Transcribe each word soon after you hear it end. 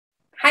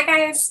Hi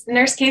guys,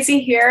 Nurse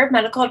Kacie here,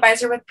 medical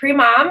advisor with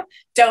Premom.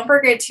 Don't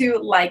forget to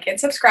like and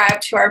subscribe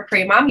to our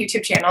Premom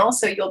YouTube channel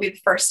so you'll be the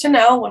first to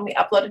know when we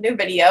upload a new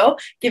video,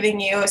 giving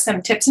you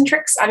some tips and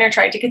tricks on your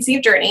trying to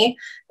conceive journey.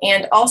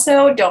 And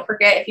also don't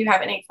forget, if you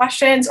have any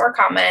questions or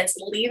comments,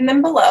 leave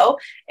them below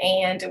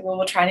and we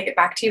will try to get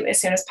back to you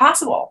as soon as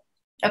possible.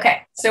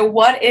 Okay, so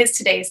what is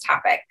today's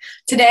topic?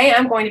 Today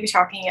I'm going to be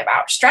talking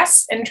about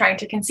stress and trying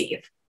to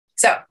conceive.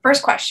 So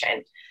first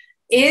question,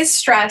 is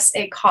stress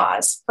a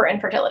cause for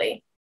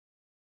infertility?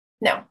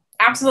 No,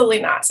 absolutely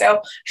not.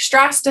 So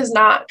stress does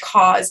not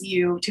cause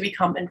you to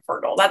become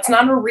infertile. That's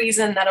not a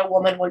reason that a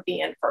woman would be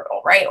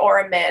infertile, right? Or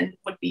a man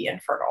would be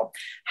infertile.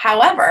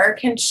 However,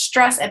 can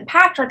stress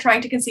impact our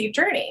trying to conceive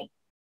journey?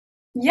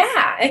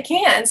 Yeah, it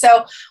can.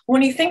 So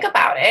when you think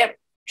about it,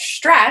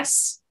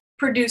 stress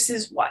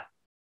produces what?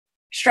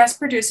 Stress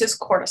produces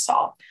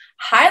cortisol.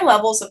 High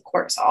levels of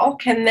cortisol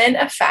can then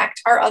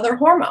affect our other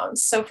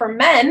hormones. So for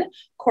men,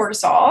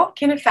 cortisol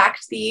can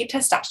affect the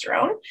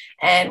testosterone,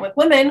 and with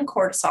women,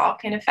 cortisol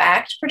can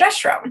affect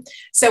progesterone.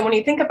 So when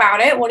you think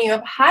about it, when you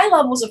have high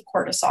levels of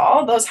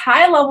cortisol, those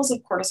high levels of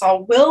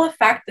cortisol will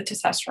affect the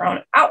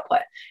testosterone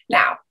output.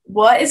 Now,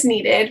 what is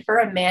needed for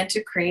a man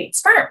to create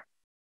sperm?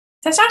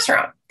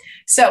 Testosterone.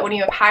 So when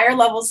you have higher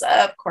levels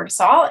of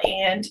cortisol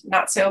and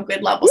not so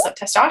good levels of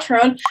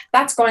testosterone,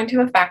 that's going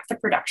to affect the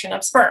production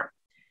of sperm.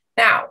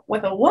 Now,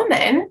 with a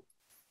woman,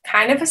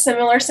 kind of a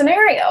similar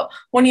scenario.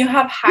 When you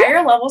have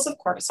higher levels of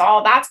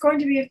cortisol, that's going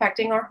to be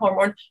affecting our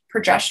hormone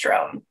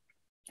progesterone,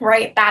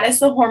 right? That is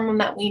the hormone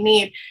that we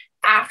need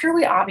after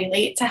we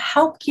ovulate to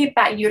help keep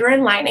that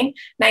uterine lining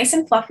nice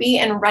and fluffy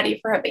and ready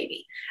for a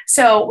baby.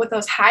 So with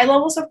those high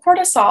levels of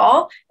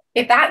cortisol,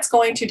 if that's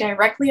going to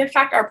directly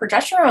affect our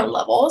progesterone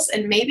levels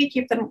and maybe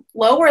keep them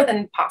lower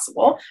than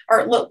possible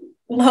or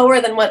lower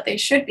than what they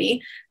should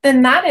be,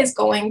 then that is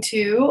going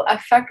to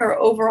affect our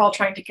overall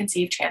trying to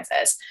conceive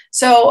chances.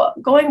 So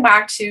going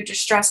back to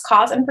just stress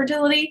cause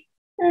infertility,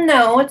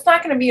 no, it's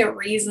not going to be a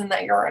reason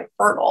that you're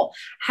infertile.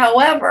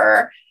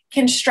 However,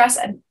 can stress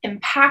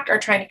impact our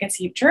trying to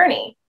conceive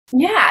journey?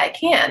 Yeah, it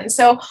can.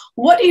 So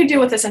what do you do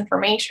with this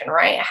information,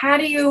 right? How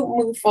do you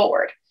move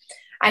forward?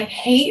 I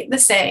hate the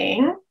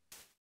saying,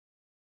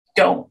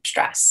 don't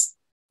stress.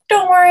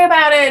 Don't worry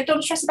about it.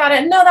 Don't stress about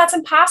it. No, that's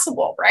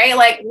impossible, right?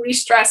 Like we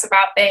stress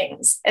about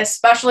things,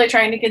 especially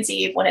trying to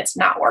conceive when it's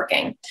not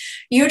working.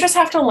 You just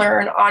have to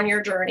learn on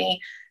your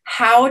journey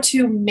how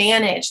to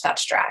manage that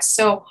stress.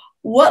 So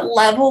what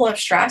level of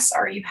stress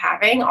are you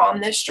having on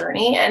this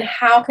journey and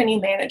how can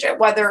you manage it?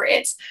 Whether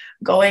it's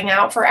going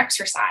out for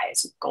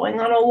exercise,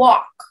 going on a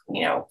walk,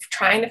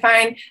 trying to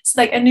find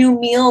like a new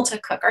meal to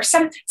cook or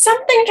something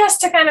just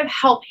to kind of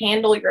help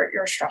handle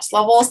your stress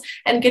levels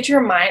and get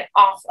your mind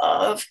off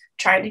of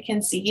trying to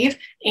conceive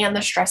and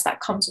the stress that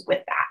comes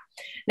with that.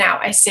 Now,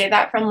 I say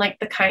that from like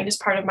the kindest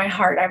part of my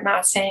heart. I'm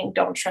not saying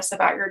don't stress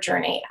about your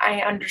journey.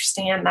 I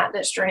understand that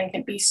this journey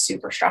can be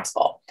super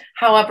stressful.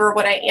 However,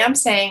 what I am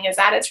saying is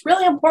that it's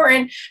really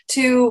important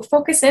to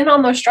focus in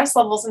on those stress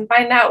levels and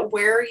find out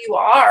where you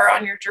are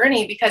on your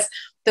journey because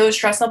those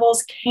stress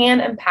levels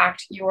can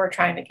impact your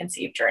trying to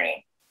conceive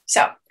journey.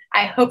 So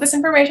I hope this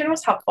information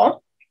was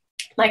helpful.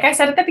 Like I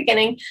said at the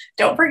beginning,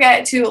 don't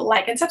forget to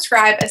like and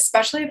subscribe,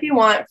 especially if you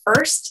want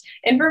first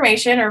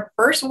information or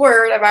first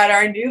word about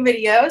our new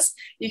videos.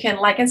 You can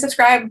like and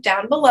subscribe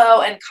down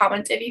below and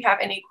comment if you have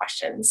any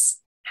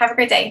questions. Have a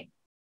great day.